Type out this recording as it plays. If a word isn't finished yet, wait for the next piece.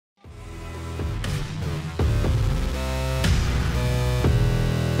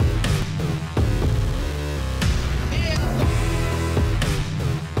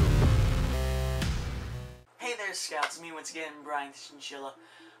Scouts, me once again, Brian Chinchilla.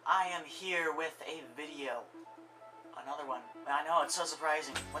 I am here with a video. Another one. I know, it's so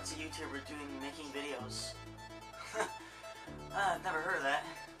surprising. What's a YouTuber doing making videos? I've never heard of that.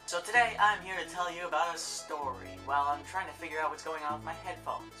 So today, I'm here to tell you about a story while I'm trying to figure out what's going on with my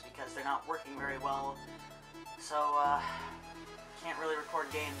headphones, because they're not working very well. So, can't really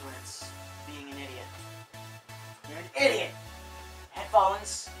record games when it's being an idiot. You're an idiot!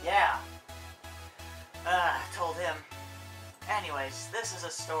 Headphones? Yeah. Told him. Anyways, this is a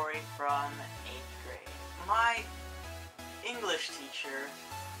story from 8th grade. My English teacher,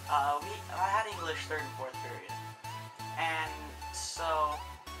 I had English 3rd and 4th period. And so,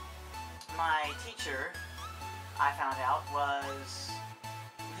 my teacher, I found out, was,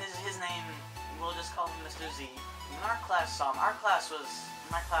 his name, we'll just call him Mr. Z. When our class saw him,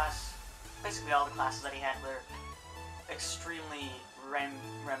 my class, basically all the classes that he had were extremely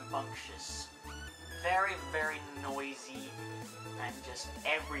rambunctious. Very, very noisy, and just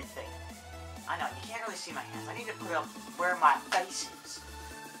everything. I know, you can't really see my hands. I need to put up where my face is.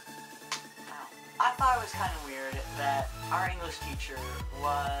 I thought it was kind of weird that our English teacher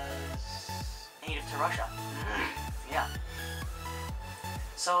was native to Russia. Yeah.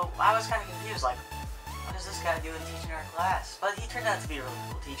 So I was kind of confused, like, what is this guy doing teaching our class? But he turned out to be a really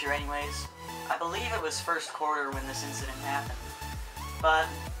cool teacher anyways. I believe it was first quarter when this incident happened. But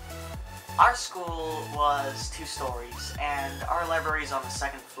our school was 2 stories, and our library's on the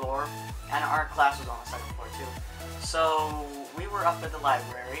 2nd floor, and our class was on the 2nd floor too. So we were up at the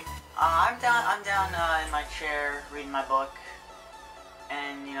library. I'm down in my chair reading my book,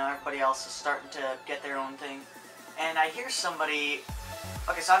 and you know, everybody else is starting to get their own thing. And I hear somebody.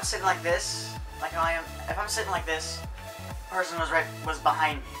 Okay, so I'm sitting like this, like I am. If I'm sitting like this, the person was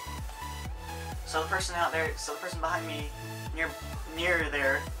behind me. So the person behind me, near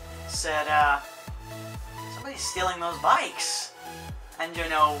there, said, somebody's stealing those bikes. And you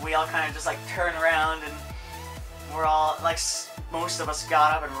know, we all kind of just like turn around, and we're all like, most of us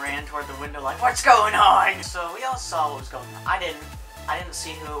got up and ran toward the window like, what's going on? So we all saw what was going on. I didn't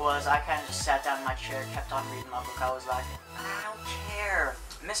see who it was. I kind of just sat down in my chair, kept on reading my book. I was like, I don't care.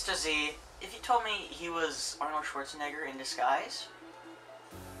 Mr. Z, if you told me he was Arnold Schwarzenegger in disguise,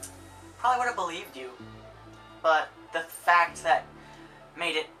 probably would have believed you. But the fact that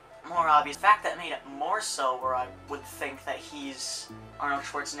made it more obvious, the fact that made it more so where I would think that he's Arnold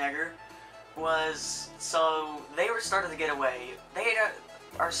Schwarzenegger, was, so they were starting to get away.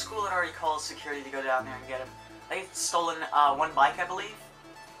 Our school had already called security to go down there and get him. They'd stolen one bike, I believe,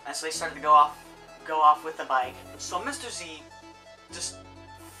 and so they started to go off with the bike. So Mr. Z just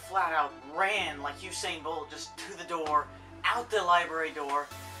flat out ran like Usain Bolt, just to the door, out the library door,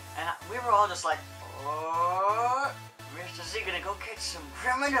 and we were all just like, oh, Mr. Z gonna go catch some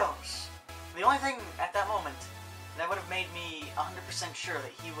criminals. The only thing at that moment that would have made me 100% sure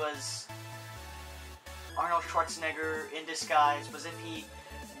that he was Arnold Schwarzenegger in disguise was if he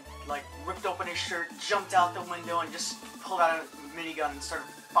like ripped open his shirt, jumped out the window, and just pulled out a minigun and started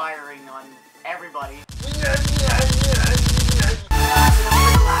firing on everybody.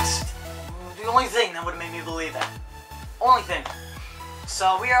 The only thing that would have made me believe that. Only thing.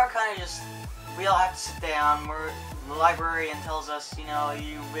 So we are kind of just, we all have to sit down. The librarian tells us, you know,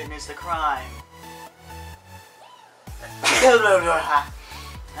 you witnessed the crime.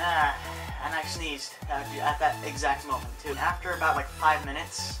 And I sneezed at that exact moment too. After about like 5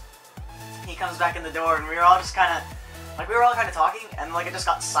 minutes, he comes back in the door, and we were all just kind of talking, and like it just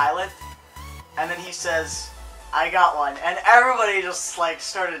got silent. And then he says, "I got one," and everybody just like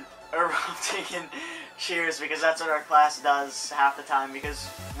started erupting in cheers, because that's what our class does half the time. Because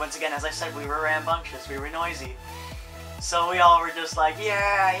once again, as I said, we were rambunctious, we were noisy. So we all were just like,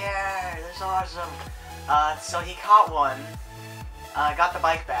 yeah, that's awesome. So he caught one, got the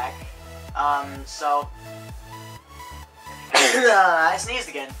bike back. So I sneezed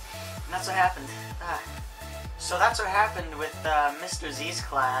again, and that's what happened. So that's what happened with Mr. Z's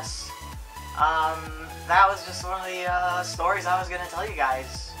class. That was just one of the stories I was gonna tell you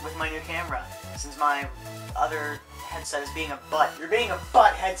guys with my new camera, since my other headset is being a butt. You're being a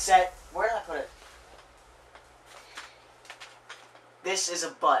butt, headset. Where did I put it? This is a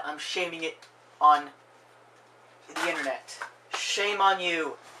butt. I'm shaming it on the internet. Shame on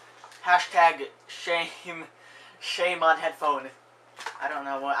you. Hashtag shame on headphone. I don't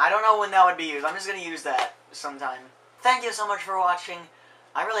know when that would be used. I'm just gonna use that sometime. Thank you so much for watching.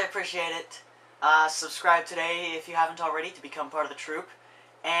 I really appreciate it. Subscribe today if you haven't already to become part of the troop.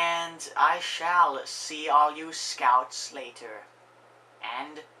 And I shall see all you scouts later.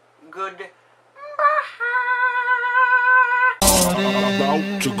 And goodbye.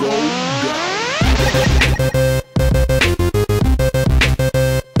 About to go